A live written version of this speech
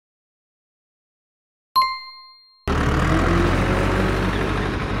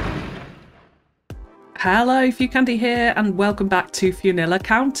Hello, FewCandy here, and welcome back to Fewnilla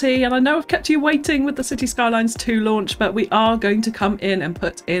County. And I know I've kept you waiting with the City Skylines 2 launch, but we are going to come in and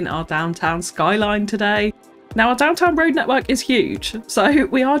put in our downtown skyline today. Now, our downtown road network is huge, so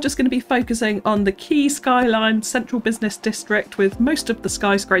we are just going to be focusing on the key skyline central business district with most of the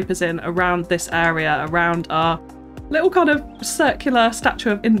skyscrapers in around this area, around our little kind of circular statue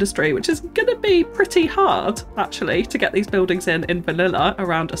of industry, which is going to be pretty hard, actually, to get these buildings in vanilla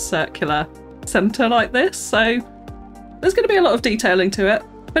around a circular centre like this. So there's going to be a lot of detailing to it,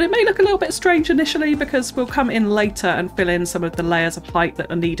 but it may look a little bit strange initially because we'll come in later and fill in some of the layers of height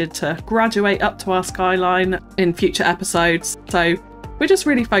that are needed to graduate up to our skyline in future episodes. So we're just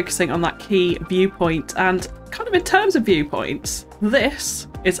really focusing on that key viewpoint, and kind of in terms of viewpoints, this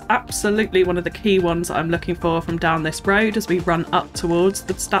is absolutely one of the key ones that I'm looking for from down this road as we run up towards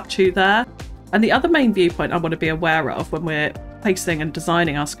the statue there. And the other main viewpoint I want to be aware of when we're placing and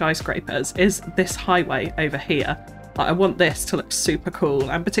designing our skyscrapers is this highway over here. Like, I want this to look super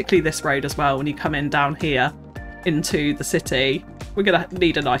cool, and particularly this road as well. When you come in down here into the city, we're going to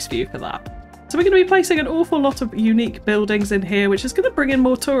need a nice view for that. So we're going to be placing an awful lot of unique buildings in here, which is going to bring in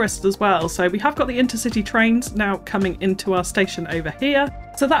more tourists as well. So we have got the intercity trains now coming into our station over here.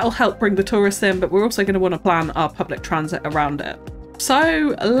 So that'll help bring the tourists in, but we're also going to want to plan our public transit around it.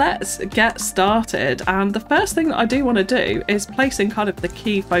 So let's get started. And the first thing that I do want to do is placing kind of the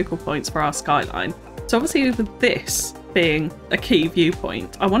key focal points for our skyline. So obviously with this being a key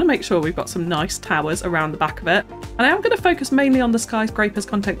viewpoint, I want to make sure we've got some nice towers around the back of it. And I am going to focus mainly on the skyscrapers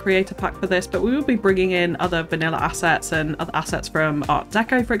content creator pack for this, but we will be bringing in other vanilla assets and other assets from Art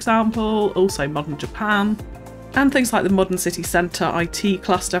Deco, for example, also modern Japan, and things like the Modern City Centre IT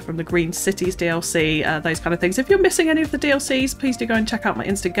cluster from the Green Cities DLC, those kind of things. If you're missing any of the DLCs, please do go and check out my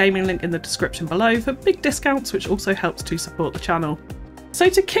Insta Gaming link in the description below for big discounts, which also helps to support the channel. So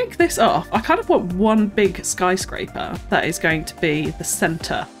to kick this off, I kind of want one big skyscraper that is going to be the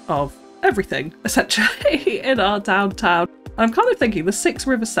centre of everything, essentially, in our downtown. And I'm kind of thinking the Six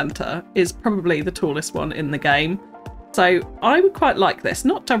River Centre is probably the tallest one in the game. So I would quite like this,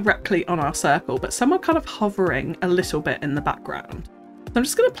 not directly on our circle, but somewhere kind of hovering a little bit in the background. So I'm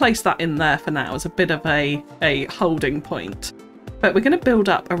just going to place that in there for now as a bit of a holding point. But we're going to build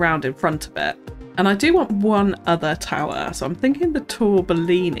up around in front of it. And I do want one other tower, so I'm thinking the Tor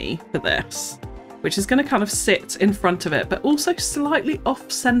Bellini for this, which is going to kind of sit in front of it, but also slightly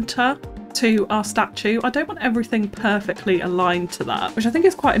off-centre to our statue. I don't want everything perfectly aligned to that, which I think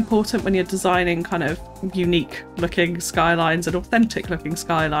is quite important when you're designing kind of unique looking skylines and authentic looking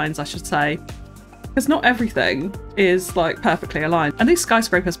skylines, I should say. Because not everything is like perfectly aligned. And these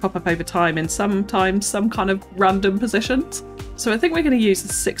skyscrapers pop up over time in sometimes some kind of random positions. So I think we're going to use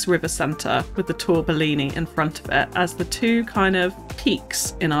the Six River Centre with the Tor Bellini in front of it as the two kind of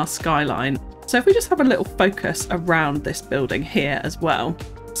peaks in our skyline. So if we just have a little focus around this building here as well.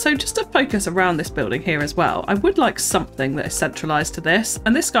 So just to focus around this building here as well, I would like something that is centralised to this.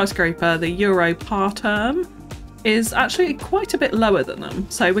 And this skyscraper, the Euro Parterm, is actually quite a bit lower than them.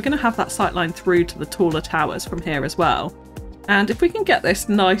 So we're going to have that sightline through to the taller towers from here as well. And if we can get this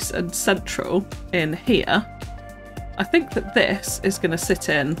nice and central in here, I think that this is going to sit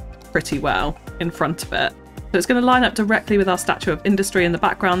in pretty well in front of it. So it's going to line up directly with our statue of industry in the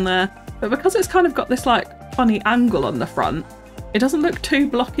background there. But because it's kind of got this like funny angle on the front, it doesn't look too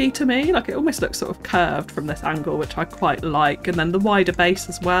blocky to me. Like, it almost looks sort of curved from this angle, which I quite like. And then the wider base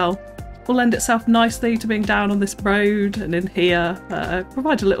as well will lend itself nicely to being down on this road and in here,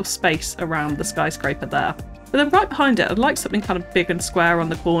 provide a little space around the skyscraper there. But then right behind it, I'd like something kind of big and square on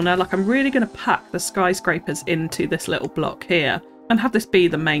the corner. Like, I'm really going to pack the skyscrapers into this little block here and have this be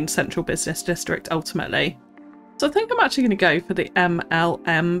the main central business district ultimately. So I think I'm actually going to go for the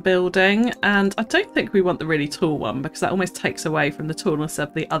MLM building, and I don't think we want the really tall one because that almost takes away from the tallness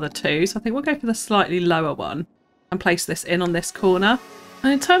of the other two. So I think we'll go for the slightly lower one and place this in on this corner.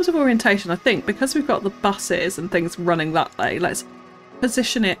 And in terms of orientation, I think because we've got the buses and things running that way, let's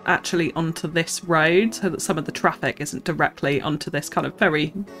position it actually onto this road so that some of the traffic isn't directly onto this kind of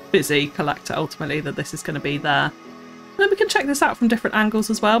very busy collector ultimately that this is going to be there. And then we can check this out from different angles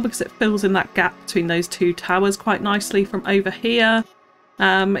as well because it fills in that gap between those two towers quite nicely from over here.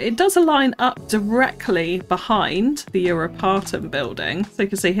 It does align up directly behind the Europartum building, so you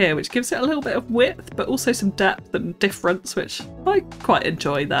can see here, which gives it a little bit of width but also some depth and difference, which I quite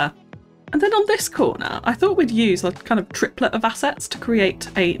enjoy there. And then on this corner, I thought we'd use a kind of triplet of assets to create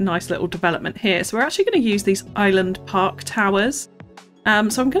a nice little development here. So we're actually going to use these Island Park towers.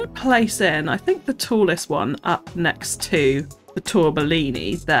 So I'm going to place in, I think, the tallest one up next to the Tor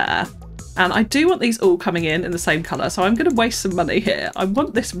Bellini there. And I do want these all coming in the same colour, so I'm going to waste some money here. I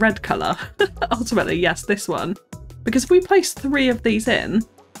want this red colour, ultimately, yes, this one. Because if we place 3 of these in,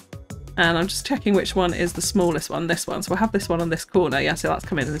 and I'm just checking which one is the smallest one, this one. So we'll have this one on this corner. Yeah, so that's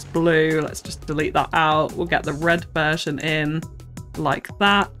coming in this blue. Let's just delete that out. We'll get the red version in like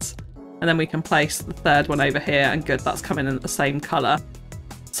that. And then we can place the 3rd one over here, and good, that's coming in the same colour.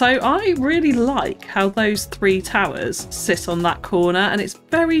 So I really like how those 3 towers sit on that corner, and it's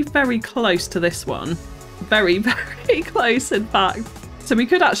very, very close to this one. Very, very close, in fact. So we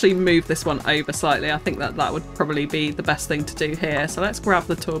could actually move this one over slightly. I think that would probably be the best thing to do here. So let's grab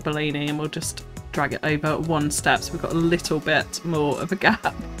the Torbellini and we'll just drag it over 1 step. So we've got a little bit more of a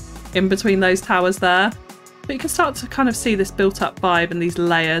gap in between those towers there. But you can start to kind of see this built up vibe and these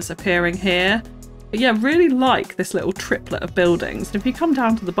layers appearing here. But yeah, really like this little triplet of buildings. And if you come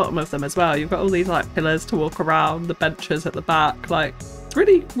down to the bottom of them as well, you've got all these like pillars to walk around, the benches at the back. Like, it's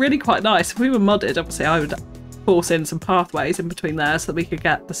really, really quite nice. If we were modded, obviously I would force in some pathways in between there so that we could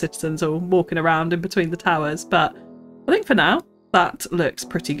get the citizens all walking around in between the towers. But I think for now, that looks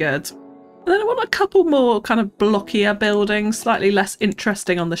pretty good. And then I want a couple more kind of blockier buildings, slightly less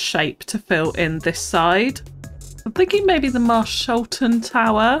interesting on the shape to fill in this side. I'm thinking maybe the Marshalton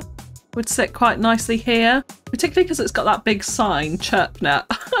Tower would sit quite nicely here, particularly because it's got that big sign, ChirpNet,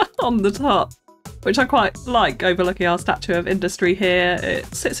 on the top, which I quite like, overlooking our Statue of Industry here.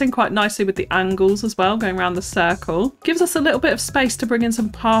 It sits in quite nicely with the angles as well, going around the circle. Gives us a little bit of space to bring in some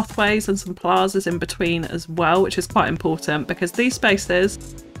pathways and some plazas in between as well, which is quite important because these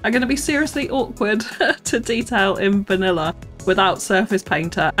spaces are going to be seriously awkward to detail in vanilla without Surface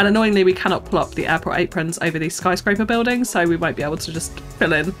Painter. And annoyingly, we cannot plop the airport aprons over these skyscraper buildings, so we won't be able to just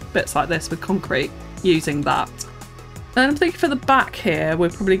fill in bits like this with concrete using that. And I'm thinking for the back here,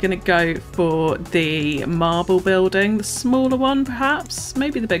 we're probably going to go for the marble building, the smaller one perhaps,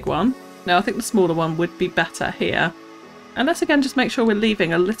 maybe the big one. No, I think the smaller one would be better here. And let's again just make sure we're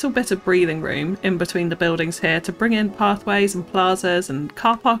leaving a little bit of breathing room in between the buildings here to bring in pathways and plazas and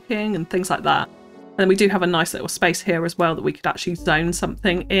car parking and things like that. And then we do have a nice little space here as well that we could actually zone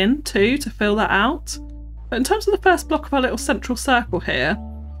something in too to fill that out. But in terms of the first block of our little central circle here,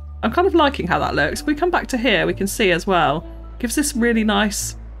 I'm kind of liking how that looks. If we come back to here, we can see as well, gives this really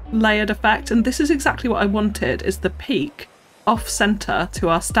nice layered effect. And this is exactly what I wanted, is the peak off center to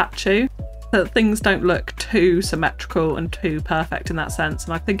our statue, so that things don't look too symmetrical and too perfect in that sense.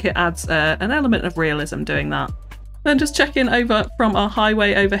 And I think it adds an element of realism doing that. Then just checking over from our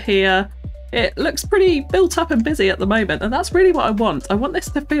highway over here. It looks pretty built up and busy at the moment, and that's really what I want. I want this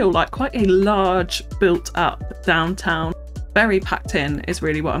to feel like quite a large built up downtown. Very packed in is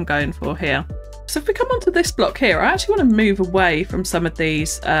really what I'm going for here. So if we come onto this block here, I actually want to move away from some of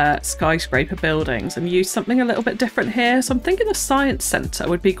these skyscraper buildings and use something a little bit different here. So I'm thinking the science centre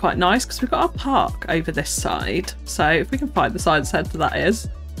would be quite nice because we've got our park over this side. So if we can find the science centre, that is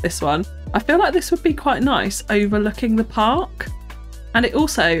this one. I feel like this would be quite nice overlooking the park. And it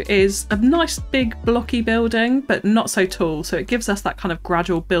also is a nice big blocky building, but not so tall. So it gives us that kind of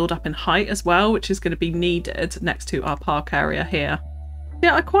gradual build up in height as well, which is going to be needed next to our park area here.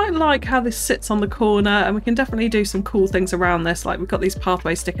 Yeah, I quite like how this sits on the corner, and we can definitely do some cool things around this. Like we've got these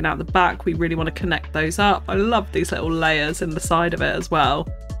pathways sticking out the back. We really want to connect those up. I love these little layers in the side of it as well.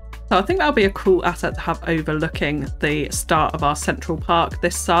 So I think that'll be a cool asset to have overlooking the start of our central park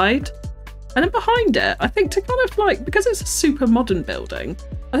this side. And then behind it, I think to kind of like, because it's a super modern building,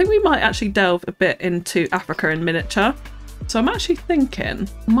 I think we might actually delve a bit into Africa in miniature. So I'm actually thinking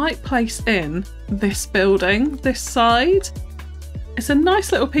I might place in this building, this side. It's a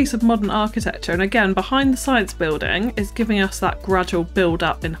nice little piece of modern architecture, and again behind the science building is giving us that gradual build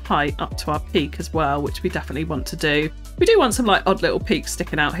up in height up to our peak as well, which we definitely want to do. We do want some like odd little peaks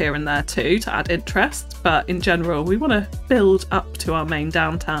sticking out here and there too to add interest, but in general we want to build up to our main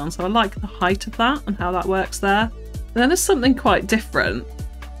downtown, so I like the height of that and how that works there. And then there's something quite different.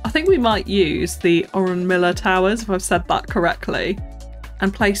 I think we might use the Fewnilla towers, if I've said that correctly,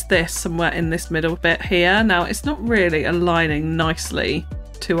 and place this somewhere in this middle bit here. Now it's not really aligning nicely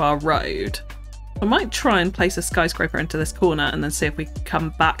to our road. I might try and place a skyscraper into this corner and then see if we can come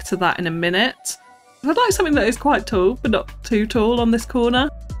back to that in a minute. I'd like something that is quite tall, but not too tall on this corner.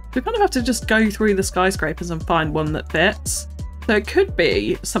 We kind of have to just go through the skyscrapers and find one that fits. So it could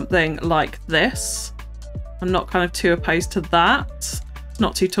be something like this. I'm not kind of too opposed to that.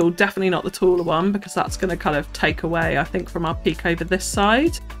 Not too tall, definitely not the taller one, because that's going to kind of take away, I think, from our peak over this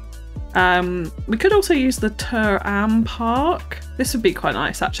side. We could also use the Tur-Am Park. This would be quite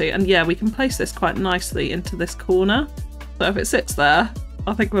nice actually, and yeah, we can place this quite nicely into this corner. So if it sits there,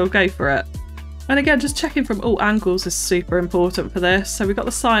 I think we'll go for it. And again, just checking from all angles is super important for this. So we've got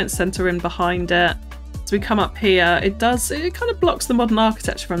the science centre in behind it. So we come up here, it kind of blocks the modern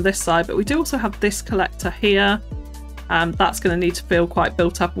architecture from this side, but we do also have this collector here. That's going to need to feel quite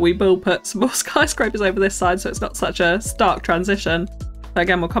built up. We will put some more skyscrapers over this side so it's not such a stark transition. But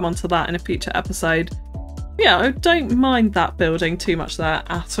again, we'll come on to that in a future episode. Yeah, I don't mind that building too much there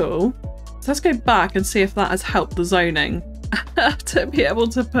at all. So let's go back and see if that has helped the zoning to be able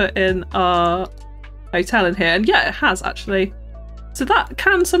to put in our hotel in here. And yeah, it has actually. So that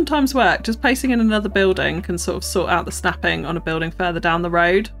can sometimes work. Just placing in another building can sort of sort out the snapping on a building further down the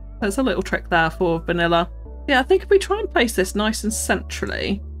road. There's a little trick there for vanilla. Yeah, I think if we try and place this nice and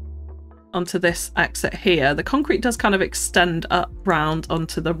centrally onto this exit here, the concrete does kind of extend up round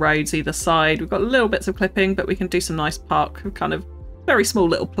onto the roads either side. We've got little bits of clipping, but we can do some nice park, kind of very small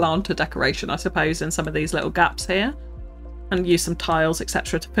little planter decoration, I suppose, in some of these little gaps here, and use some tiles,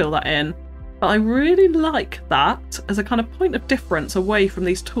 etc. to fill that in. But I really like that as a kind of point of difference away from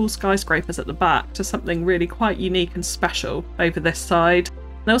these tall skyscrapers at the back to something really quite unique and special over this side.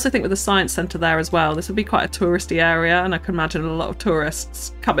 And I also think with the science centre there as well, this would be quite a touristy area, and I can imagine a lot of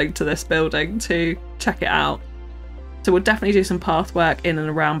tourists coming to this building to check it out. So we'll definitely do some path work in and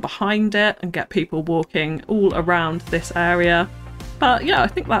around behind it and get people walking all around this area. But yeah, I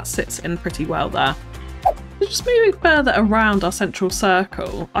think that sits in pretty well there. Just moving further around our central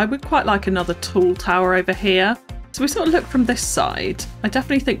circle, I would quite like another tall tower over here. So we sort of look from this side. I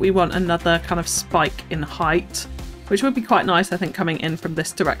definitely think we want another kind of spike in height, which would be quite nice, I think, coming in from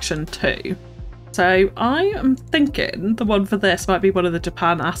this direction too. So I am thinking the one for this might be one of the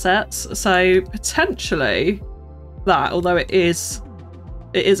Japan assets. So potentially that, although it is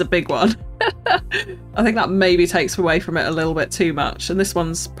a big one. I think that maybe takes away from it a little bit too much. And this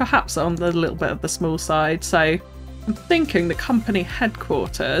one's perhaps on the little bit of the small side. So I'm thinking the company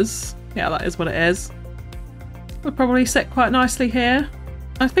headquarters, yeah, that is what it is, would probably sit quite nicely here.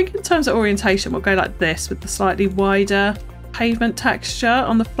 I think in terms of orientation, we'll go like this with the slightly wider pavement texture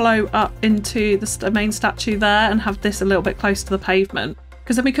on the flow up into the main statue there, and have this a little bit close to the pavement.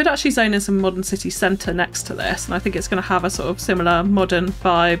 Because then we could actually zone in some modern city centre next to this, and I think it's going to have a sort of similar modern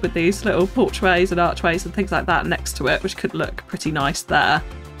vibe with these little porchways and archways and things like that next to it, which could look pretty nice there.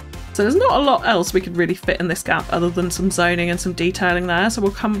 So there's not a lot else we could really fit in this gap other than some zoning and some detailing there, so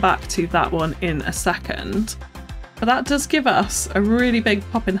we'll come back to that one in a second. But that does give us a really big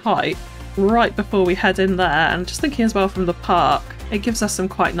pop in height right before we head in there, and just thinking as well from the park, it gives us some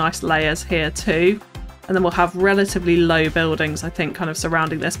quite nice layers here too. And then we'll have relatively low buildings, I think, kind of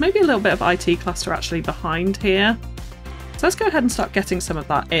surrounding this. Maybe a little bit of IT cluster actually behind here. So let's go ahead and start getting some of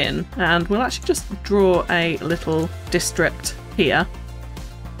that in, and we'll actually just draw a little district here.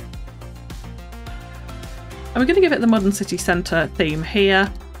 And we're going to give it the modern city centre theme here.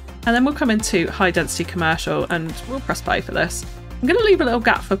 And then we'll come into high density commercial and we'll press play for this. I'm going to leave a little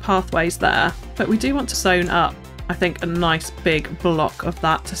gap for pathways there, but we do want to zone up, I think, a nice big block of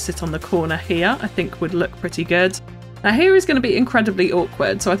that to sit on the corner here. I think would look pretty good. Now here is going to be incredibly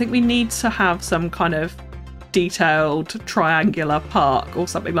awkward, so I think we need to have some kind of detailed triangular park or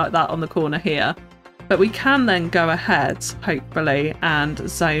something like that on the corner here. But we can then go ahead, hopefully, and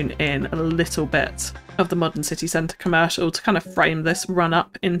zone in a little bit of the modern city centre commercial to kind of frame this run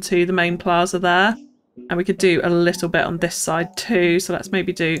up into the main plaza there. And we could do a little bit on this side too, so let's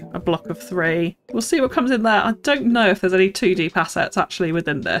maybe do a block of 3. We'll see what comes in there. I don't know if there's any 2D assets actually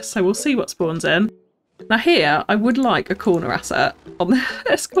within this, so we'll see what spawns in. Now here, I would like a corner asset on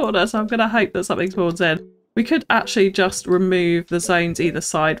this corner, so I'm going to hope that something spawns in. We could actually just remove the zones either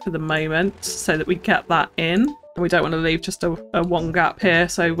side for the moment so that we get that in. We don't want to leave just a one gap here,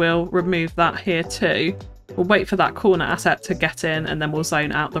 so we'll remove that here too. We'll wait for that corner asset to get in, and then we'll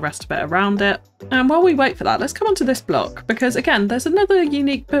zone out the rest of it around it. And while we wait for that, let's come onto this block, because again, there's another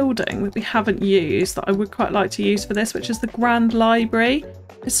unique building that we haven't used that I would quite like to use for this, which is the Grand Library.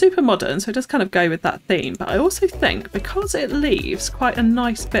 It's super modern, so it does kind of go with that theme, but I also think because it leaves quite a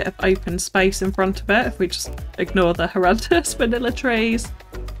nice bit of open space in front of it, if we just ignore the horrendous vanilla trees,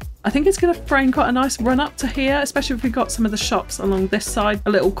 I think it's going to frame quite a nice run up to here, especially if we've got some of the shops along this side, a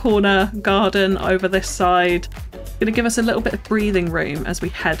little corner garden over this side. Going to give us a little bit of breathing room as we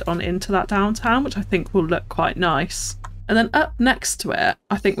head on into that downtown, which I think will look quite nice. And then up next to it,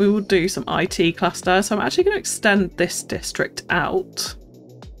 I think we will do some IT cluster. So I'm actually going to extend this district out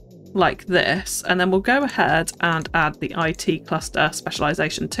like this, and then we'll go ahead and add the IT cluster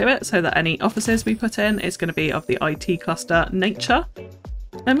specialization to it so that any offices we put in is going to be of the IT cluster nature.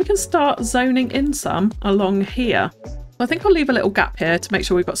 Then we can start zoning in some along here. I think I'll leave a little gap here to make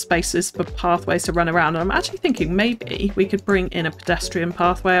sure we've got spaces for pathways to run around. And I'm actually thinking maybe we could bring in a pedestrian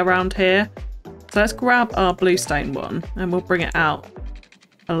pathway around here. So let's grab our bluestone one and we'll bring it out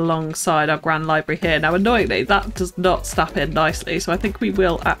alongside our grand library here. Now annoyingly that does not snap in nicely, so I think we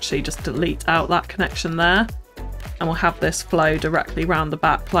will actually just delete out that connection there and we'll have this flow directly round the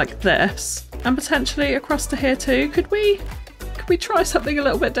back like this, and potentially across to here too. Could we try something a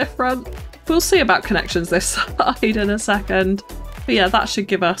little bit different? We'll see about connections this side in a second. But yeah, that should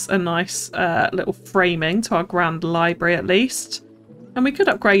give us a nice little framing to our grand library at least. And we could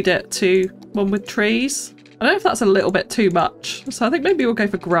upgrade it to one with trees. I don't know if that's a little bit too much, so I think maybe we'll go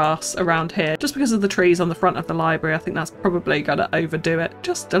for grass around here. Just because of the trees on the front of the library, I think that's probably going to overdo it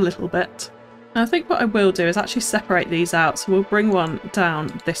just a little bit. And I think what I will do is actually separate these out. So we'll bring one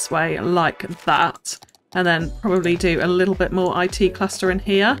down this way like that, and then probably do a little bit more IT cluster in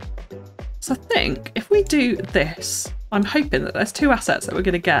here. So I think if we do this, I'm hoping that there's two assets that we're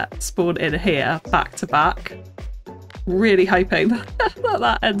going to get spawned in here back to back. Really hoping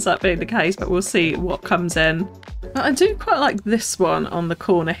that ends up being the case, but we'll see what comes in. But I do quite like this one on the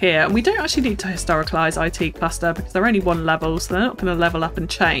corner here, and we don't actually need to historicalise IT cluster because they're only one level, so they're not going to level up and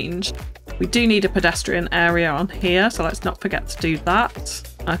change. We do need a pedestrian area on here, so let's not forget to do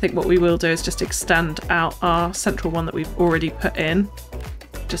that. I think what we will do is just extend out our central one that we've already put in,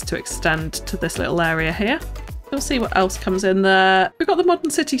 just to extend to this little area here. We'll see what else comes in there. We've got the modern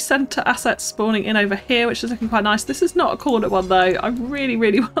city centre assets spawning in over here, which is looking quite nice. This is not a corner one though. I really,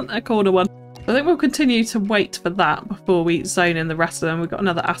 really want a corner one. I think we'll continue to wait for that before we zone in the rest of them. We've got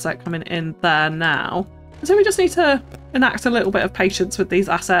another asset coming in there now. So we just need to enact a little bit of patience with these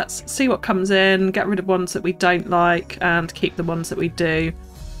assets, see what comes in, get rid of ones that we don't like and keep the ones that we do.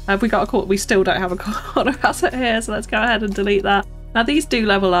 Have we got a corner? We still don't have a corner asset here, so let's go ahead and delete that. Now these do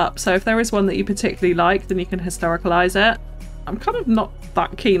level up, so if there is one that you particularly like, then you can historicalise it. I'm kind of not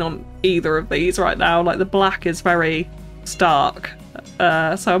that keen on either of these right now. Like the black is very stark,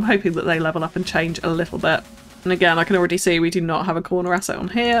 so I'm hoping that they level up and change a little bit. And again, I can already see we do not have a corner asset on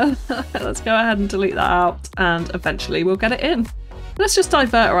here. Let's go ahead and delete that out, and eventually we'll get it in. Let's just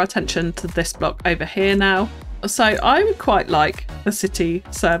divert our attention to this block over here now. So I would quite like the city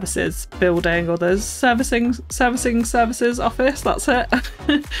services building, or the servicing services office, that's it.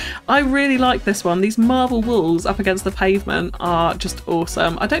 I really like this one. These marble walls up against the pavement are just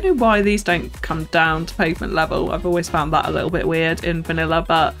awesome. I don't know why these don't come down to pavement level. I've always found that a little bit weird in vanilla,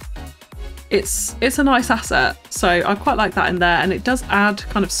 but it's a nice asset. So I quite like that in there, and it does add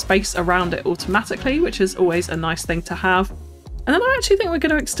kind of space around it automatically, which is always a nice thing to have. And then I actually think we're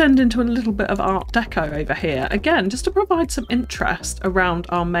going to extend into a little bit of Art Deco over here, again, just to provide some interest around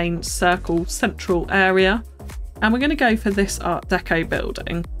our main circle central area. And we're going to go for this Art Deco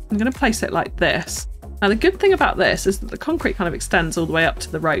building. I'm going to place it like this. Now the good thing about this is that the concrete kind of extends all the way up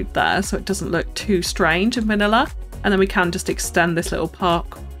to the road there, so it doesn't look too strange in vanilla. And then we can just extend this little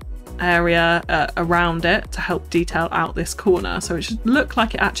park area around it to help detail out this corner, so it should look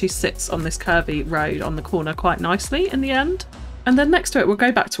like it actually sits on this curvy road on the corner quite nicely in the end. And then next to it, we'll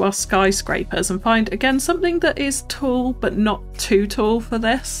go back to our skyscrapers and find, again, something that is tall but not too tall for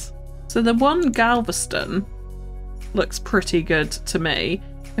this. So the one Galveston looks pretty good to me.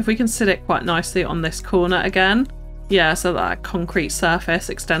 If we can sit it quite nicely on this corner again. Yeah, so that concrete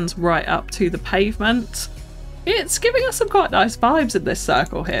surface extends right up to the pavement. It's giving us some quite nice vibes in this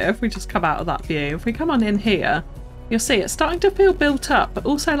circle here. If we just come out of that view, if we come on in here, you'll see it's starting to feel built up, but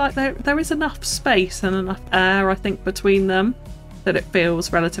also like there is enough space and enough air, I think, between them that it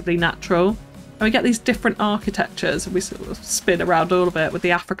feels relatively natural. And we get these different architectures, and we sort of spin around all of it with the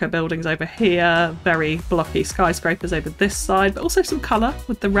Africa buildings over here, very blocky skyscrapers over this side, but also some colour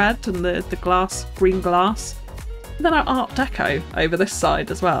with the red and the glass, green glass. And then our Art Deco over this side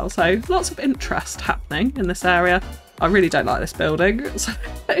as well. So lots of interest happening in this area. I really don't like this building, so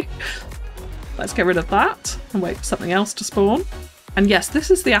let's get rid of that and wait for something else to spawn. And yes, this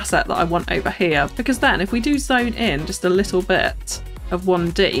is the asset that I want over here, because then if we do zone in just a little bit of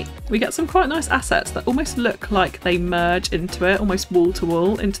 1D, we get some quite nice assets that almost look like they merge into it, almost wall to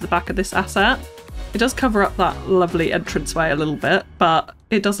wall into the back of this asset. It does cover up that lovely entranceway a little bit, but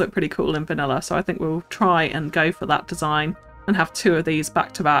it does look pretty cool in vanilla, so I think we'll try and go for that design and have two of these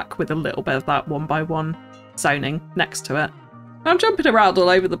back to back with a little bit of that 1x1 zoning next to it. I'm jumping around all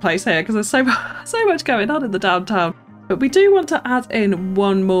over the place here because there's so much going on in the downtown. But we do want to add in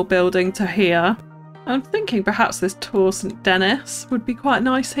one more building to here. I'm thinking perhaps this Tour St Denis would be quite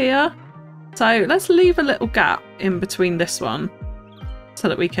nice here. So let's leave a little gap in between this one so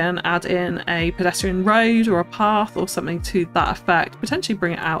that we can add in a pedestrian road or a path or something to that effect. Potentially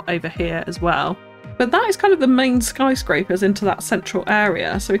bring it out over here as well. But that is kind of the main skyscrapers into that central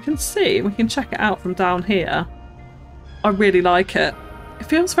area. So we can see, we can check it out from down here. I really like it. It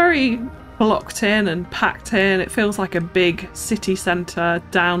feels very blocked in and packed in. It feels like a big city centre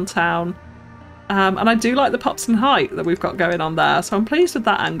downtown. And I do like the pops in height that we've got going on there, so I'm pleased with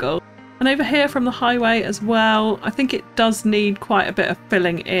that angle. And over here from the highway as well, I think it does need quite a bit of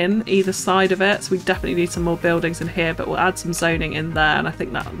filling in either side of it, so we definitely need some more buildings in here, but we'll add some zoning in there, and I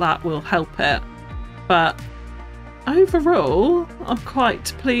think that will help it. But overall, I'm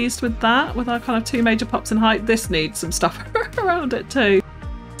quite pleased with that, with our kind of 2 major pops in height. This needs some stuff around it too.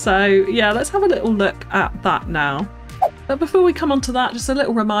 So yeah, let's have a little look at that now. But before we come on to that, just a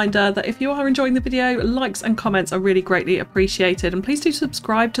little reminder that if you are enjoying the video, likes and comments are really greatly appreciated, and please do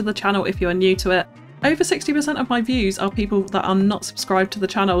subscribe to the channel if you are new to it. Over 60% of my views are people that are not subscribed to the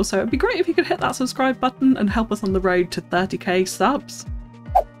channel, so it'd be great if you could hit that subscribe button and help us on the road to 30k subs.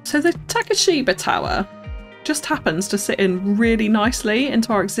 So the Takashiba Tower just happens to sit in really nicely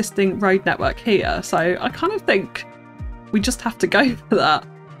into our existing road network here, so I kind of think we just have to go for that.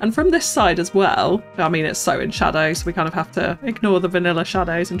 And from this side as well, I mean, it's so in shadow, so we kind of have to ignore the vanilla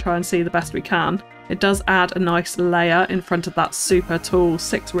shadows and try and see the best we can. It does add a nice layer in front of that super tall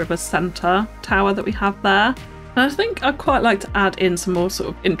 6 Rivers Centre tower that we have there. And I think I'd quite like to add in some more sort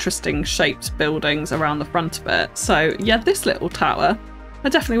of interesting shaped buildings around the front of it. So yeah, this little tower, I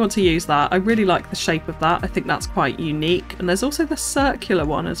definitely want to use that. I really like the shape of that. I think that's quite unique. And there's also the circular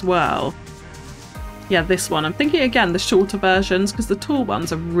one as well. Yeah, this one. I'm thinking again the shorter versions, because the tall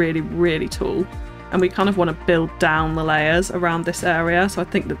ones are really, really tall. And we kind of want to build down the layers around this area. So I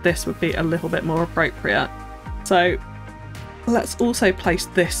think that this would be a little bit more appropriate. So let's also place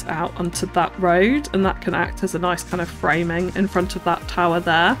this out onto that road, and that can act as a nice kind of framing in front of that tower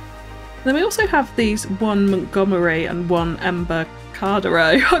there. And then we also have these 1 Montgomery and 1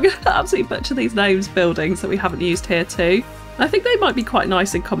 Embarcadero. I'm going to absolutely butcher these names, buildings that we haven't used here too. I think they might be quite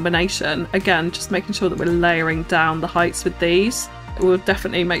nice in combination. Again, just making sure that we're layering down the heights with these. We'll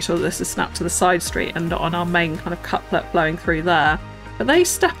definitely make sure that this is snapped to the side street and not on our main kind of couplet flowing through there. But they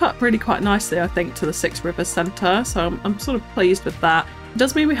step up really quite nicely, I think, to the 6 Rivers Centre, so I'm sort of pleased with that. It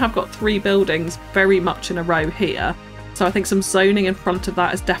does mean we have got 3 buildings very much in a row here. So I think some zoning in front of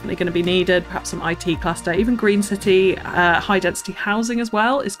that is definitely going to be needed, perhaps some IT cluster, even Green City, high density housing as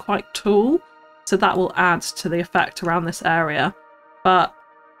well is quite tall. So that will add to the effect around this area. But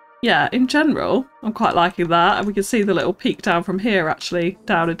yeah, in general, I'm quite liking that. And we can see the little peak down from here actually,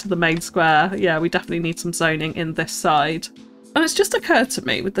 down into the main square. Yeah, we definitely need some zoning in this side. And it's just occurred to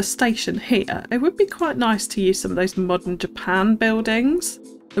me with the station here, it would be quite nice to use some of those modern Japan buildings.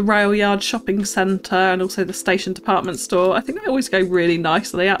 The rail yard shopping centre and also the station department store. I think they always go really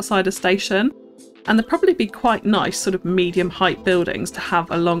nicely outside a station. And they'd probably be quite nice sort of medium height buildings to have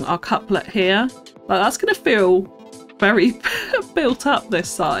along our couplet here. Like, that's going to feel very built up this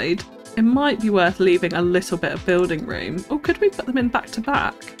side. It might be worth leaving a little bit of building room. Or could we put them in back to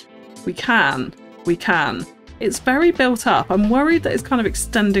back? We can. We can. It's very built up. I'm worried that it's kind of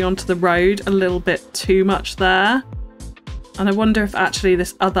extending onto the road a little bit too much there. And I wonder if actually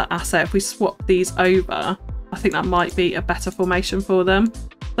this other asset, if we swap these over, I think that might be a better formation for them.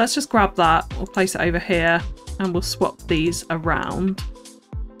 Let's just grab that, we'll place it over here, and we'll swap these around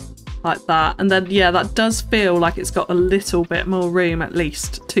like that. And then yeah, that does feel like it's got a little bit more room at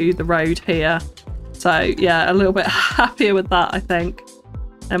least to the road here. So yeah, a little bit happier with that, I think.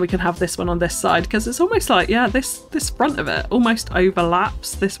 And we can have this one on this side, because it's almost like, yeah, this front of it almost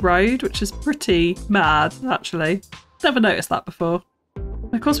overlaps this road, which is pretty mad actually. Never noticed that before.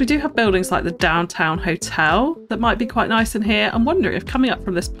 Of course, we do have buildings like the Downtown Hotel that might be quite nice in here. I'm wondering if coming up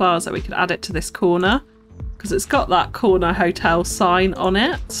from this plaza we could add it to this corner, because it's got that corner hotel sign on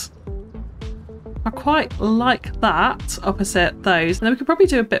it. I quite like that opposite those. And then we could probably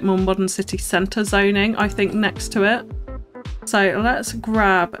do a bit more modern city centre zoning, I think, next to it. So let's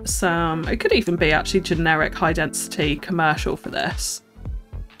grab some, it could even be actually generic high density commercial for this.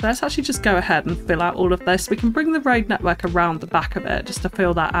 Let's actually just go ahead and fill out all of this. We can bring the road network around the back of it just to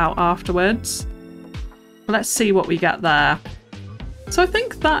fill that out afterwards. Let's see what we get there. So I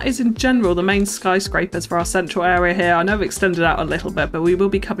think that is in general the main skyscrapers for our central area here. I know I've extended out a little bit, but we will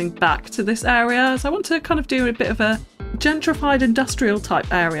be coming back to this area. So I want to kind of do a bit of a gentrified industrial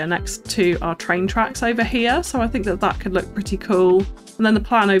type area next to our train tracks over here. So I think that that could look pretty cool. And then the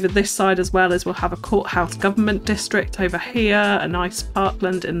plan over this side as well is we'll have a courthouse government district over here, a nice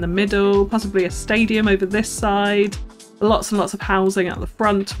parkland in the middle, possibly a stadium over this side, lots and lots of housing at the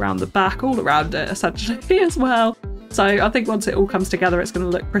front, around the back, all around it essentially as well. So I think once it all comes together, it's going to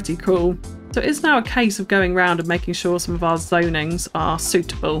look pretty cool. So it is now a case of going around and making sure some of our zonings are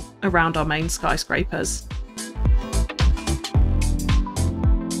suitable around our main skyscrapers.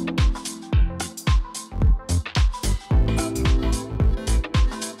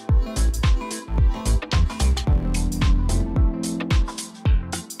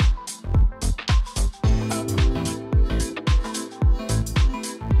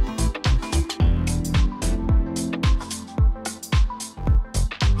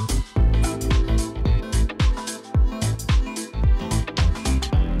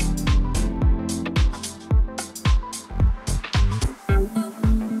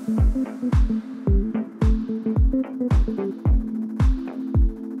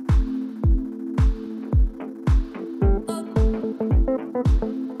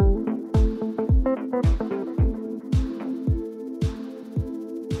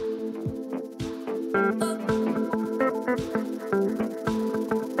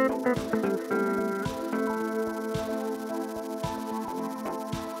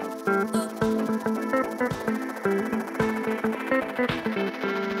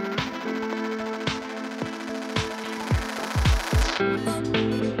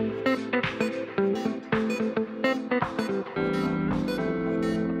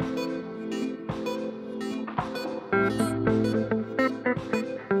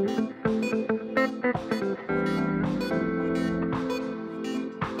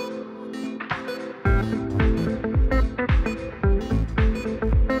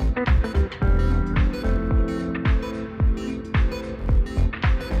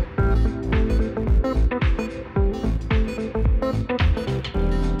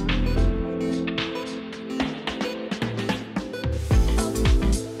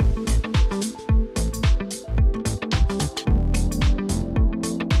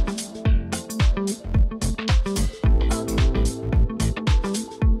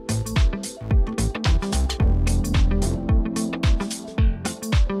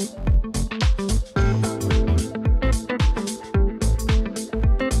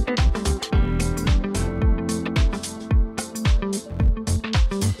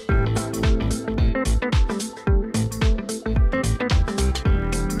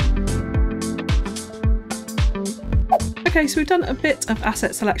 Okay, so we've done a bit of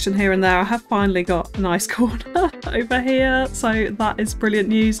asset selection here and there. I have finally got a nice corner over here, so that is brilliant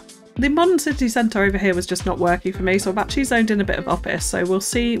news. The modern city centre over here was just not working for me, so I've actually zoned in a bit of office, so we'll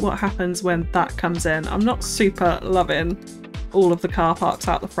see what happens when that comes in. I'm not super loving all of the car parks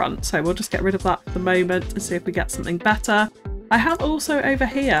out the front, so we'll just get rid of that for the moment and see if we get something better. I have also over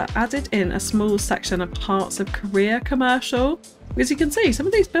here added in a small section of parts of career commercial. As you can see, some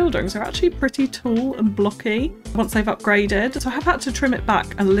of these buildings are actually pretty tall and blocky once they've upgraded, so I have had to trim it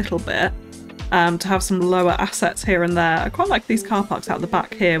back a little bit to have some lower assets here and there. I quite like these car parks out the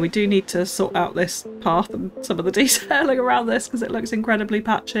back here. We do need to sort out this path and some of the detailing around this because it looks incredibly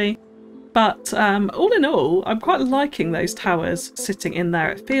patchy. But all in all, I'm quite liking those towers sitting in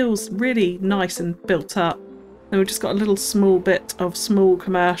there. It feels really nice and built up. And we've just got a little small bit of small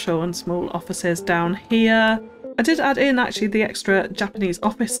commercial and small offices down here. I did add in actually the extra Japanese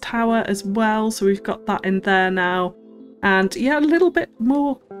office tower as well, so we've got that in there now. And yeah, a little bit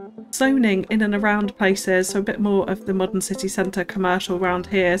more zoning in and around places, so a bit more of the modern city centre commercial around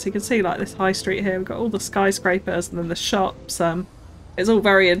here. So you can see like this high street here, we've got all the skyscrapers and then the shops. It's all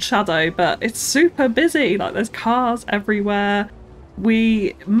very in shadow, but it's super busy, like there's cars everywhere.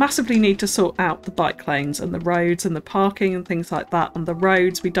 We massively need to sort out the bike lanes and the roads and the parking and things like that on the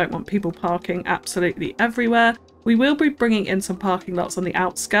roads. We don't want people parking absolutely everywhere. We will be bringing in some parking lots on the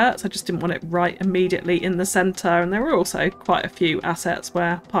outskirts. I just didn't want it right immediately in the centre, and there are also quite a few assets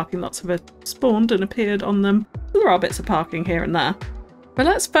where parking lots have spawned and appeared on them. There are bits of parking here and there. But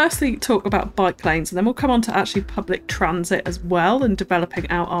let's firstly talk about bike lanes, and then we'll come on to actually public transit as well and developing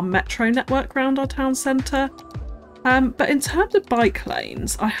out our metro network around our town centre. But in terms of bike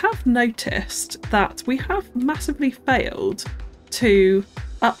lanes, I have noticed that we have massively failed to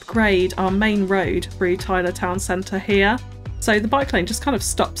upgrade our main road through Tyler Town Centre here. So the bike lane just kind of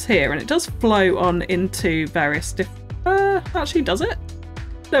stops here and it does flow on into various actually does it?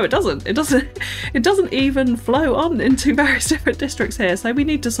 No, it doesn't. It doesn't even flow on into various different districts here. So we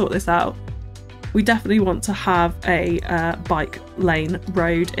need to sort this out. We definitely want to have a bike lane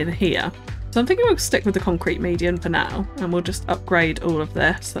road in here. So I'm thinking we'll stick with the concrete median for now and we'll just upgrade all of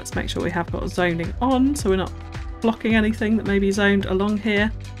this. Let's make sure we have got zoning on so we're not blocking anything that may be zoned along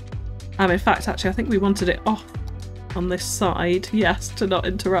here. In fact, actually, I think we wanted it off on this side, yes, to not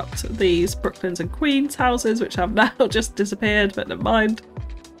interrupt these Brooklyns and Queens houses, which have now just disappeared, but never mind.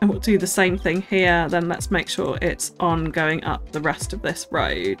 And we'll do the same thing here. Then let's make sure it's on going up the rest of this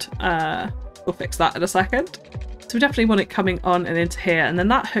road. We'll fix that in a second. So we definitely want it coming on and into here, and then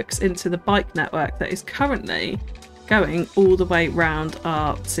that hooks into the bike network that is currently going all the way around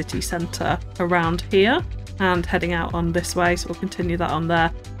our city centre around here and heading out on this way, so we'll continue that on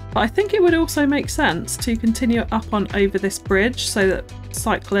there. But I think it would also make sense to continue up on over this bridge so that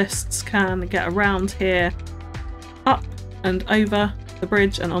cyclists can get around here, up and over the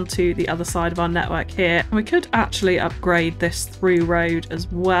bridge and onto the other side of our network here. And we could actually upgrade this through road as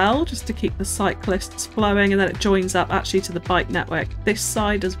well, just to keep the cyclists flowing, and then it joins up actually to the bike network this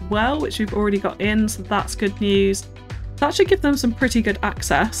side as well, which we've already got in, so that's good news. That should give them some pretty good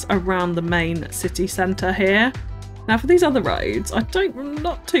access around the main city centre here. Now for these other roads, I'm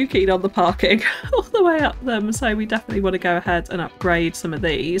not too keen on the parking all the way up them, so we definitely want to go ahead and upgrade some of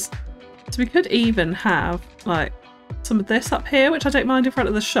these. So we could even have like some of this up here, which I don't mind in front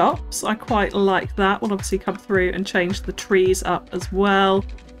of the shops. I quite like that. We'll obviously come through and change the trees up as well.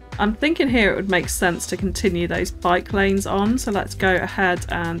 I'm thinking here it would make sense to continue those bike lanes on, so let's go ahead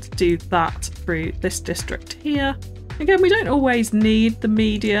and do that through this district here. Again, we don't always need the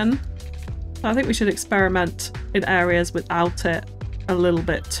median. I think we should experiment in areas without it a little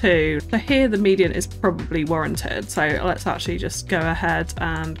bit too. So here the median is probably warranted, so let's actually just go ahead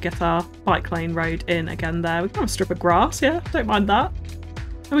and get our bike lane road in again there. We can have a strip of grass, yeah, don't mind that.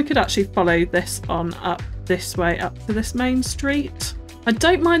 And we could actually follow this on up this way up to this main street. I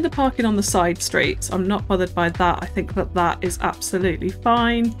don't mind the parking on the side streets. I'm not bothered by that. I think that that is absolutely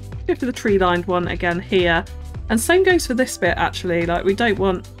fine. Go for the tree lined one again here. And same goes for this bit actually. Like, we don't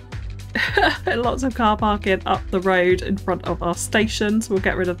want lots of car parking up the road in front of our station, so we'll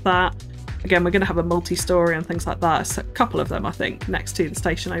get rid of that. Again, we're going to have a multi-storey and things like that. So a couple of them, I think, next to the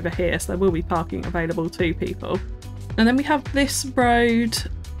station over here, so there will be parking available to people. And then we have this road.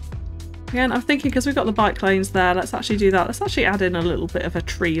 Again, I'm thinking because we've got the bike lanes there, let's actually do that. Let's actually add in a little bit of a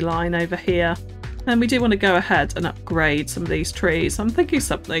tree line over here. And we do want to go ahead and upgrade some of these trees. I'm thinking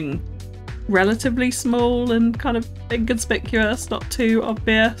something relatively small and kind of inconspicuous, not too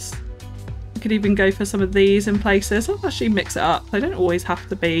obvious. We could even go for some of these in places. I'll actually mix it up. They don't always have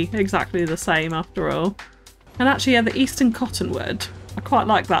to be exactly the same after all. And actually, yeah, the Eastern Cottonwood. I quite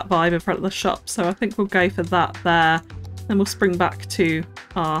like that vibe in front of the shop, so I think we'll go for that there. Then we'll spring back to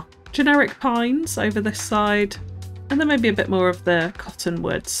our generic pines over this side, and then maybe a bit more of the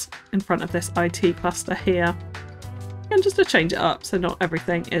cottonwoods in front of this IT cluster here. And just to change it up so not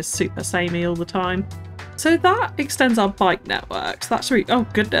everything is super samey all the time. So that extends our bike network. So that's really, oh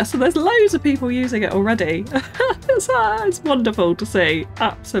goodness, so there's loads of people using it already. It's wonderful to see,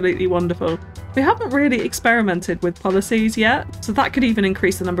 absolutely wonderful. We haven't really experimented with policies yet, so that could even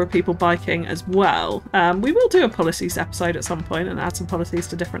increase the number of people biking as well. We will do a policies episode at some point and add some policies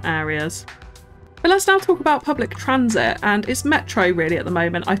to different areas. But let's now talk about public transit, and it's metro really at the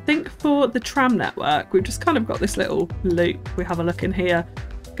moment. I think for the tram network, we've just kind of got this little loop. We have a look in here,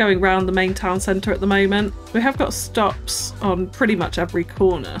 going around the main town centre at the moment. We have got stops on pretty much every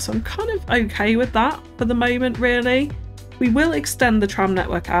corner, so I'm kind of okay with that for the moment really. We will extend the tram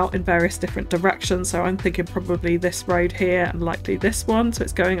network out in various different directions, so I'm thinking probably this road here and likely this one, so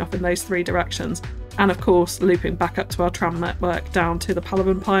it's going up in those three directions. And of course looping back up to our tram network down to the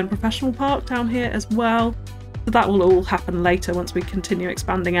Palawan Pine Professional Park down here as well. So that will all happen later once we continue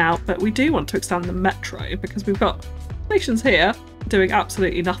expanding out, but we do want to extend the metro because we've got stations here doing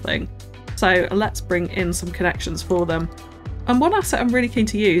absolutely nothing. So let's bring in some connections for them. And one asset I'm really keen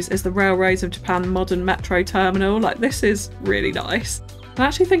to use is the Railways of Japan Modern Metro Terminal. Like, this is really nice. I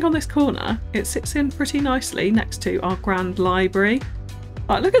actually think on this corner it sits in pretty nicely next to our Grand Library.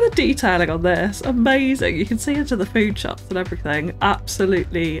 Like, look at the detailing on this, amazing. You can see into the food shops and everything.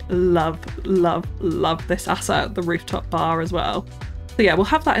 Absolutely love this asset, the rooftop bar as well. So yeah, we'll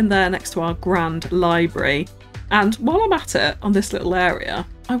have that in there next to our Grand Library. And while I'm at it on this little area,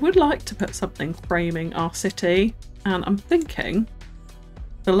 I would like to put something framing our city. And I'm thinking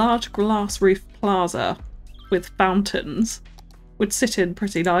the large glass roof plaza with fountains would sit in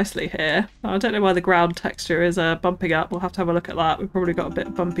pretty nicely here. I don't know why the ground texture is bumping up. We'll have to have a look at that. We've probably got a bit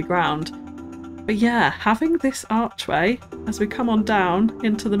of bumpy ground. But yeah, having this archway as we come on down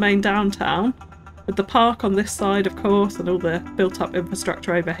into the main downtown, with the park on this side of course and all the built up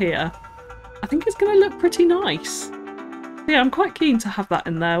infrastructure over here, I think it's going to look pretty nice. Yeah, I'm quite keen to have that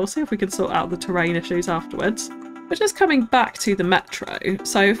in there. We'll see if we can sort out the terrain issues afterwards. But just coming back to the metro,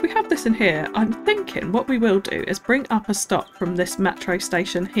 so if we have this in here, I'm thinking what we will do is bring up a stop from this metro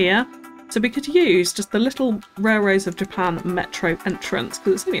station here. So we could use just the little Railways of Japan metro entrance,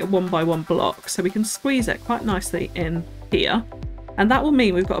 because it's only a 1x1 block, so we can squeeze it quite nicely in here. And that will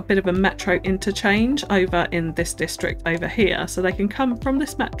mean we've got a bit of a metro interchange over in this district over here. So they can come from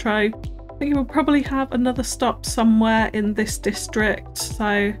this metro. I think we'll probably have another stop somewhere in this district,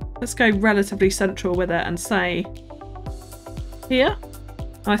 so let's go relatively central with it and say here.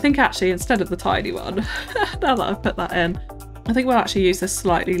 And I think actually instead of the tiny one, now that I've put that in, I think we'll actually use this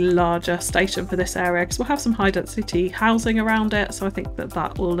slightly larger station for this area because we'll have some high density housing around it, so I think that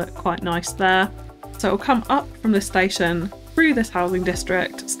that will look quite nice there. So it'll come up from this station through this housing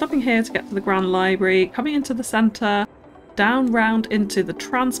district, stopping here to get to the Grand Library, coming into the centre, down round into the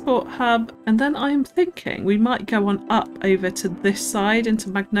transport hub, and then I'm thinking we might go on up over to this side into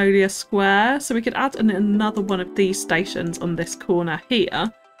Magnolia Square, so we could add in another one of these stations on this corner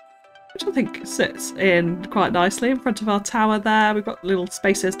here, which I think sits in quite nicely in front of our tower there. We've got little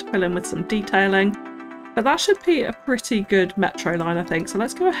spaces to fill in with some detailing, but that should be a pretty good metro line I think, so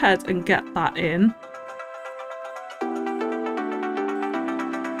let's go ahead and get that in.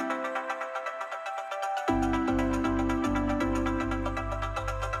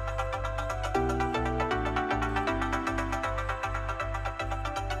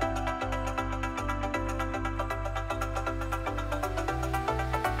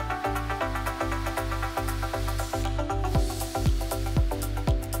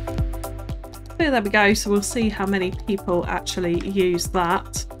 there we go. So we'll see how many people actually use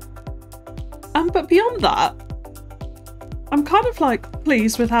that. But beyond that, I'm kind of like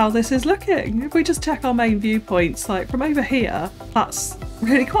pleased with how this is looking. If we just check our main viewpoints, like from over here, that's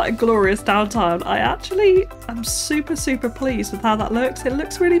really quite a glorious downtown. I actually am super pleased with how that looks. It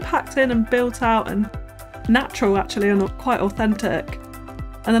looks really packed in and built out and natural actually, and quite authentic.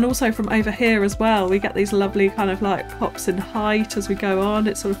 And then also from over here as well, we get these lovely kind of like pops in height as we go on.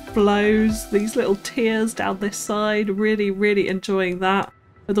 It sort of flows, these little tiers down this side. Really enjoying that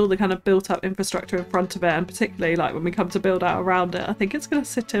with all the kind of built up infrastructure in front of it, and particularly like when we come to build out around it, I think it's going to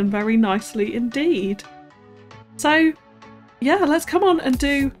sit in very nicely indeed. So yeah, let's come on and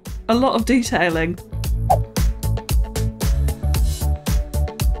do a lot of detailing.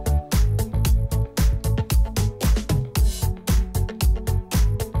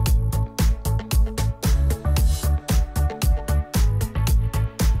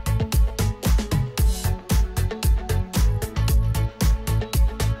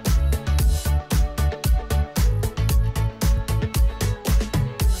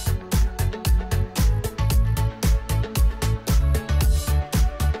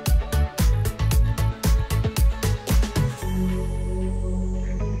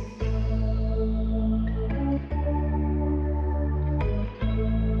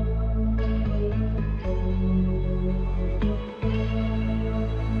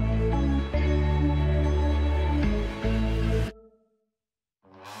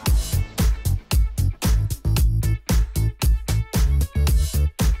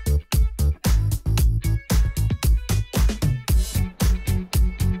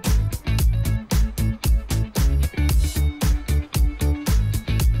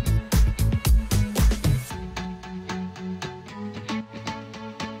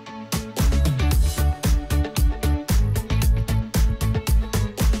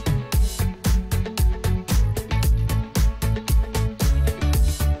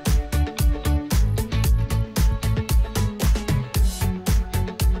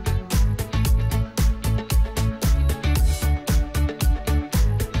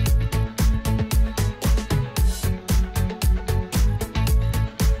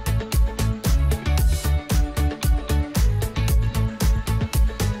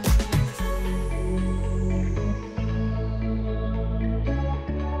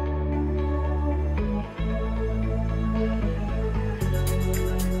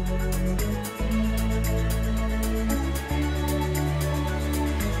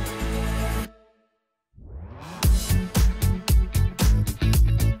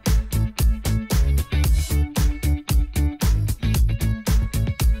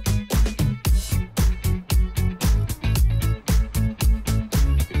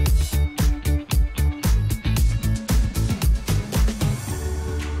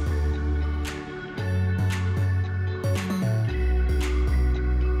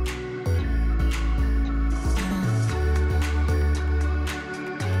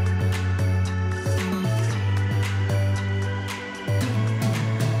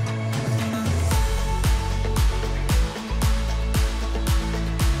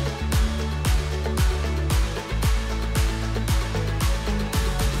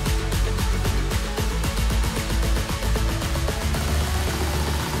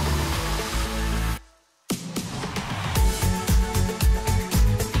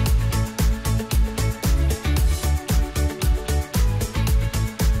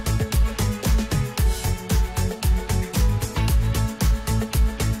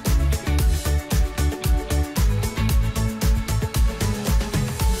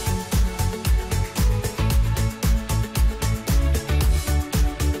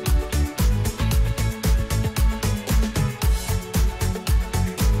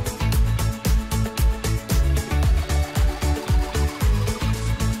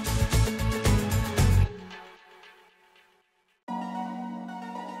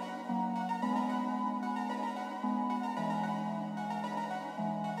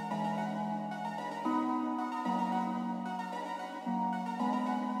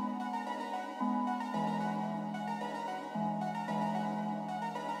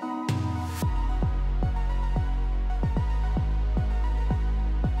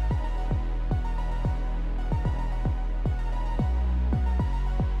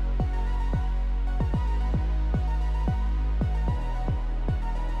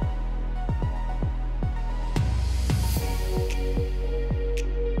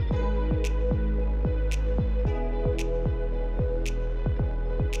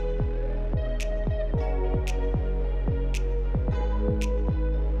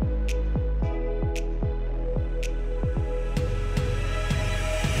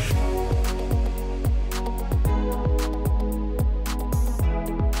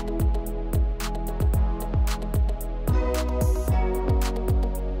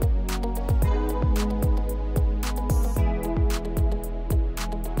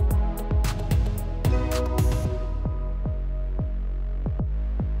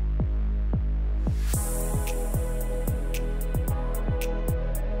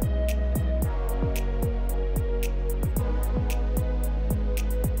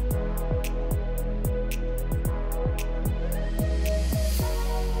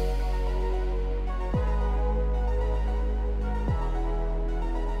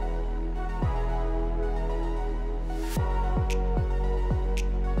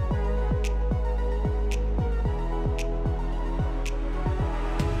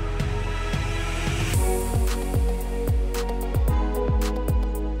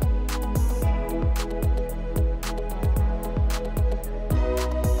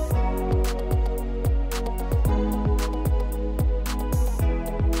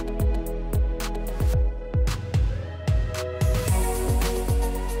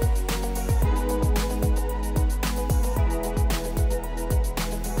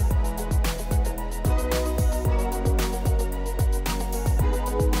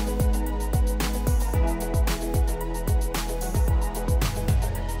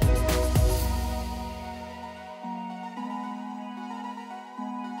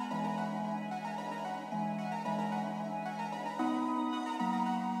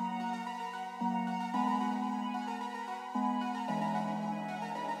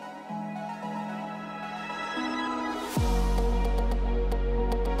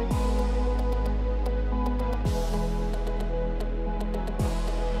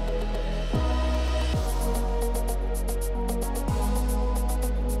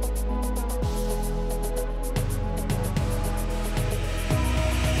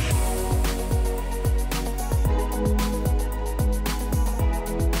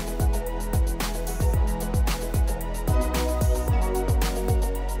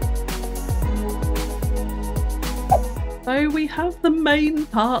 So we have the main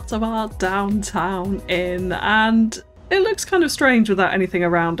part of our downtown in, and it looks kind of strange without anything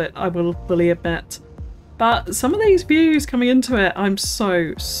around it, I will fully admit. But some of these views coming into it, I'm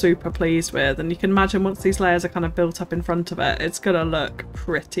so super pleased with, and you can imagine once these layers are kind of built up in front of it, it's gonna look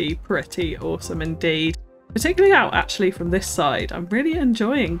pretty awesome indeed. Particularly out actually from this side, I'm really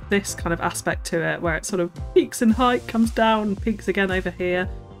enjoying this kind of aspect to it, where it sort of peaks in height, comes down, and peaks again over here.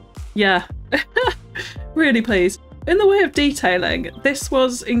 Yeah, really pleased. In the way of detailing, this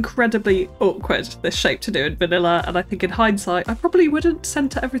was incredibly awkward, this shape to do in vanilla, and I think in hindsight I probably wouldn't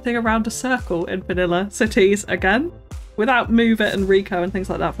centre everything around a circle in vanilla cities again. Without Move It and Rico and things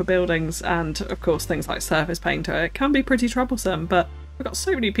like that for buildings, and of course things like Surface Painter, it can be pretty troublesome, but we've got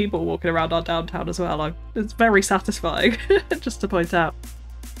so many people walking around our downtown as well. It's very satisfying, just to point out.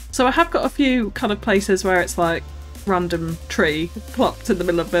 So I have got a few kind of places where it's like random tree plopped in the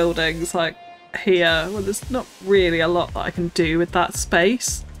middle of buildings, like here, well, there's not really a lot that I can do with that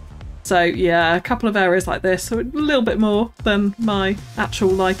space. So yeah, a couple of areas like this, so a little bit more than my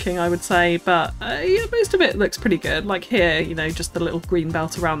actual liking, I would say, but yeah, most of it looks pretty good. Like here, you know, just the little green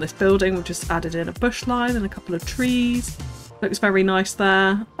belt around this building, we've just added in a bush line and a couple of trees. Looks very nice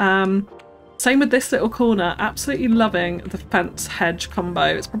there. Same with this little corner, absolutely loving the fence hedge combo.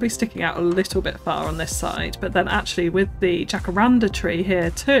 It's probably sticking out a little bit far on this side, but then actually with the jacaranda tree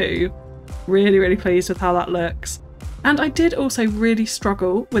here too, really pleased with how that looks. And I did also really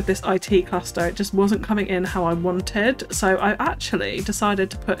struggle with this IT cluster. It just wasn't coming in how I wanted, so I actually decided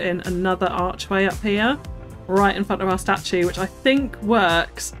to put in another archway up here right in front of our statue, which I think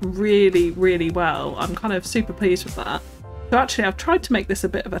works really well. I'm kind of super pleased with that. So actually I've tried to make this a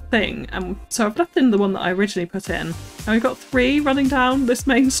bit of a thing, and so I've left in the one that I originally put in, and we've got 3 running down this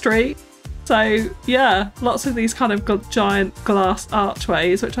main street. So yeah, lots of these kind of giant glass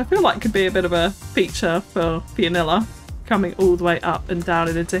archways, which I feel like could be a bit of a feature for Fewnilla, coming all the way up and down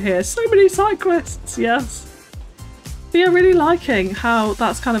and into here. So many cyclists, yes. But yeah, really liking how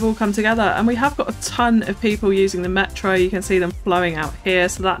that's kind of all come together, and we have got a ton of people using the metro. You can see them flowing out here,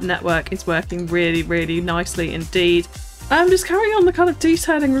 so that network is working really nicely indeed. Just carrying on the kind of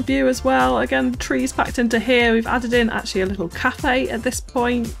detailing review as well. Again, trees packed into here. We've added in actually a little cafe at this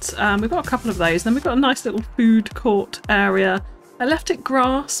point. We've got a couple of those. Then we've got a nice little food court area. I left it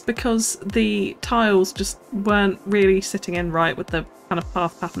grass because the tiles just weren't really sitting in right with the kind of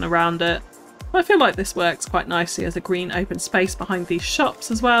path pattern around it. I feel like this works quite nicely as a green open space behind these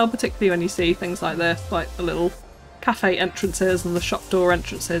shops as well, particularly when you see things like this, like the little cafe entrances and the shop door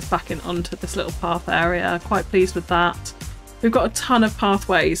entrances back in onto this little path area. Quite pleased with that. We've got a ton of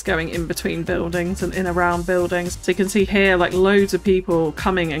pathways going in between buildings and in around buildings. So you can see here like loads of people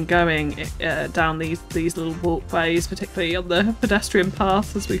coming and going down these little walkways, particularly on the pedestrian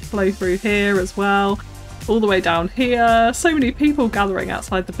path as we flow through here as well. All the way down here. So many people gathering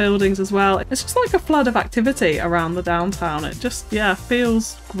outside the buildings as well. It's just like a flood of activity around the downtown. It just, yeah,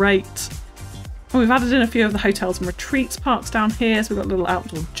 feels great. And we've added in a few of the hotels and retreats parks down here, so we've got a little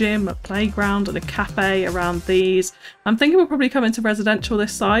outdoor gym, a playground and a cafe around these. I'm thinking we'll probably come into residential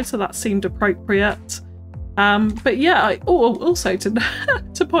this side, so that seemed appropriate. But yeah, also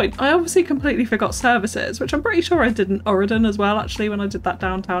to point, I obviously completely forgot services, which I'm pretty sure I did in Oregon as well actually when I did that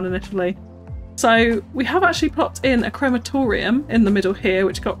downtown initially. So we have actually plopped in a crematorium in the middle here,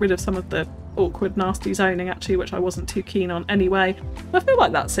 which got rid of some of the awkward nasty zoning actually, which I wasn't too keen on anyway. I feel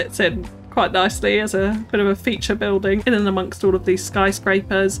like that sits in quite nicely as a bit of a feature building in and amongst all of these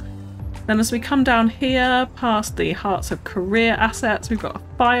skyscrapers. Then as we come down here past the Hearts of Career assets, we've got a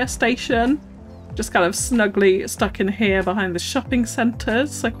fire station just kind of snugly stuck in here behind the shopping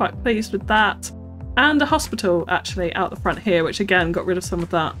centres, so quite pleased with that. And a hospital actually out the front here, which again got rid of some of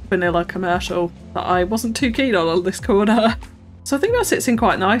that vanilla commercial that I wasn't too keen on this corner. So I think that sits in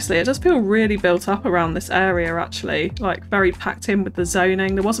quite nicely. It does feel really built up around this area actually, like very packed in with the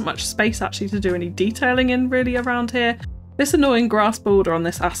zoning. There wasn't much space actually to do any detailing in really around here. This annoying grass border on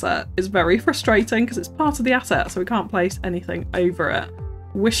this asset is very frustrating because it's part of the asset, so we can't place anything over it.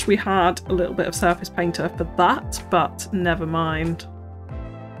 Wish we had a little bit of surface painter for that, but never mind.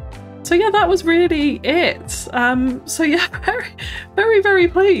 So yeah, that was really it. So yeah, very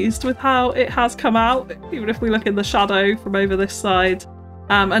pleased with how it has come out, even if we look in the shadow from over this side.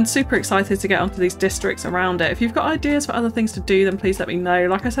 And super excited to get onto these districts around it. If you've got ideas for other things to do, then please let me know.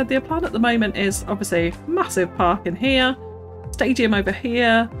 Like I said, the plan at the moment is obviously massive park in here, stadium over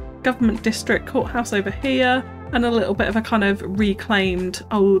here, government district, courthouse over here, and a little bit of a kind of reclaimed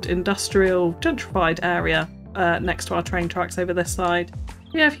old industrial gentrified area next to our train tracks over this side.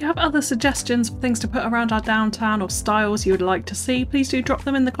 Yeah, if you have other suggestions for things to put around our downtown or styles you would like to see, please do drop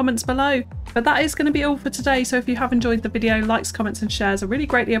them in the comments below. But that is going to be all for today, so if you have enjoyed the video, likes, comments and shares are really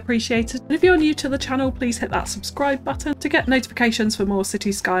greatly appreciated. And if you're new to the channel, please hit that subscribe button to get notifications for more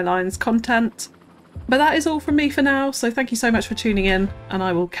City Skylines content. But that is all from me for now, so thank you so much for tuning in, and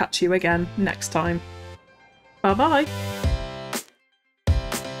I will catch you again next time. Bye bye!